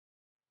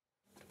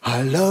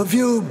I love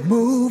you,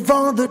 move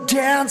on the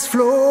dance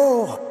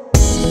floor.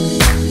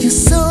 You're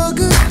so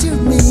good to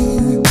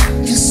me.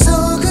 You're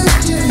so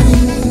good to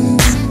me.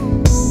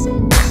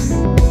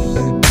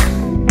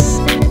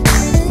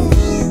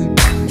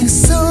 You're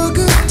so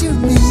good to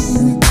me.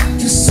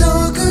 You're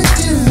so good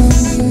to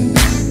me.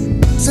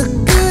 So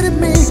good to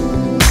me.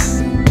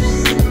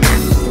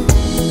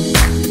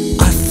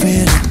 I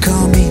feel it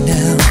coming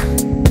now.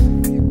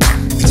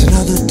 It's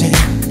another day.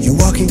 You're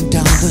walking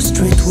down the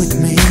street with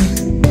me,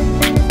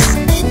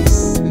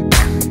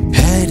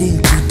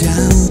 heading to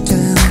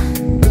downtown.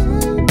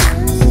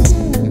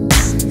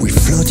 We're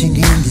floating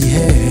in the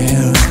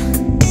air.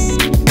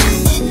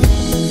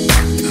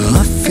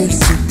 I feel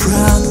so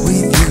proud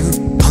with you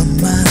on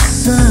my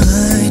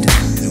side.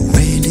 The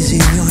wind is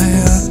in your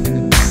hair,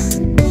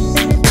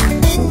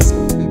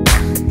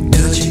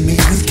 touching me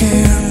with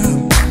care.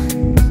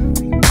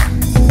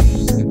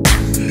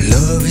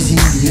 Love is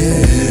in the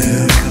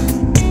air.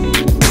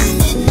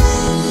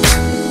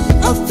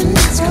 I feel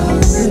it's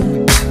coming.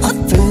 I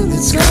feel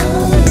it's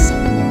coming.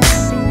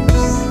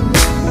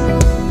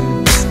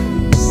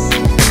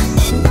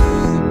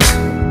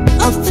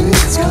 I feel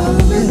it's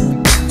coming.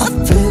 I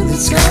feel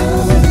it's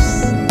coming.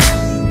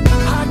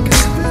 I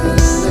can feel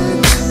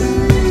it,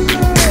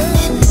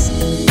 baby.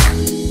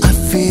 I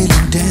feel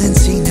it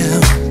dancing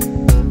now.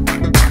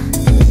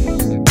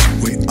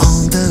 We're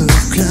on the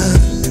club,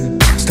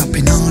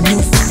 stopping on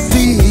your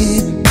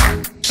feet,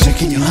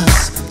 shaking your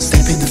ass,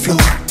 stepping the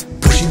floor,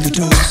 pushing the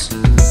doors,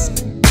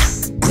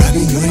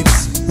 grabbing your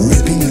hips,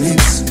 ripping your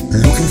lips,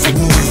 looking for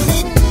more.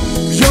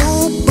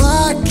 Your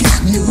back is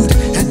nude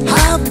and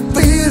I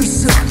feel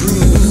so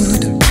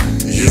rude.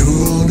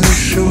 You're on the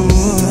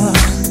shore.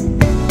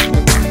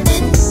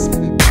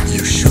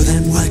 You show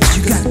them what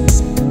you got,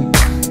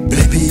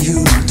 baby, you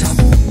on top.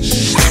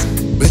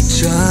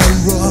 Bitch, I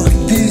rock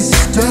this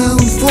down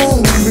for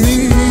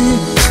me.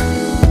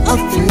 I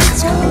feel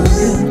it's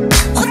coming.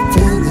 I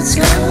feel it's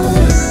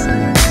coming.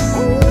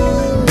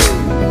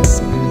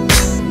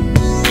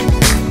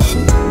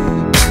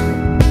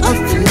 I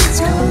feel it's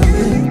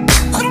coming.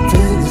 I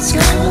feel it's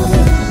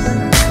coming.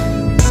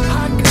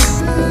 I can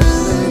feel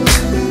it,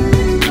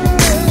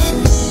 baby.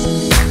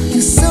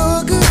 You're so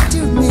good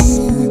to me.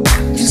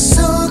 You're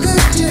so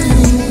good to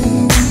me.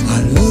 I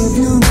love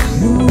you,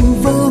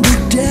 move on the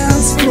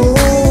dance floor.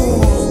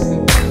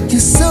 You're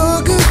so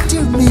good to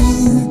me.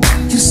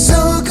 You're so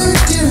good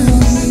to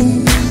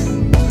me.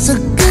 So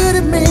good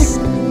to me.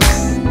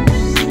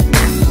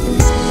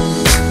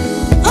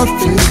 I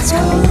feel it's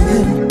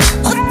coming.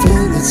 I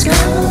feel it's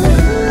coming.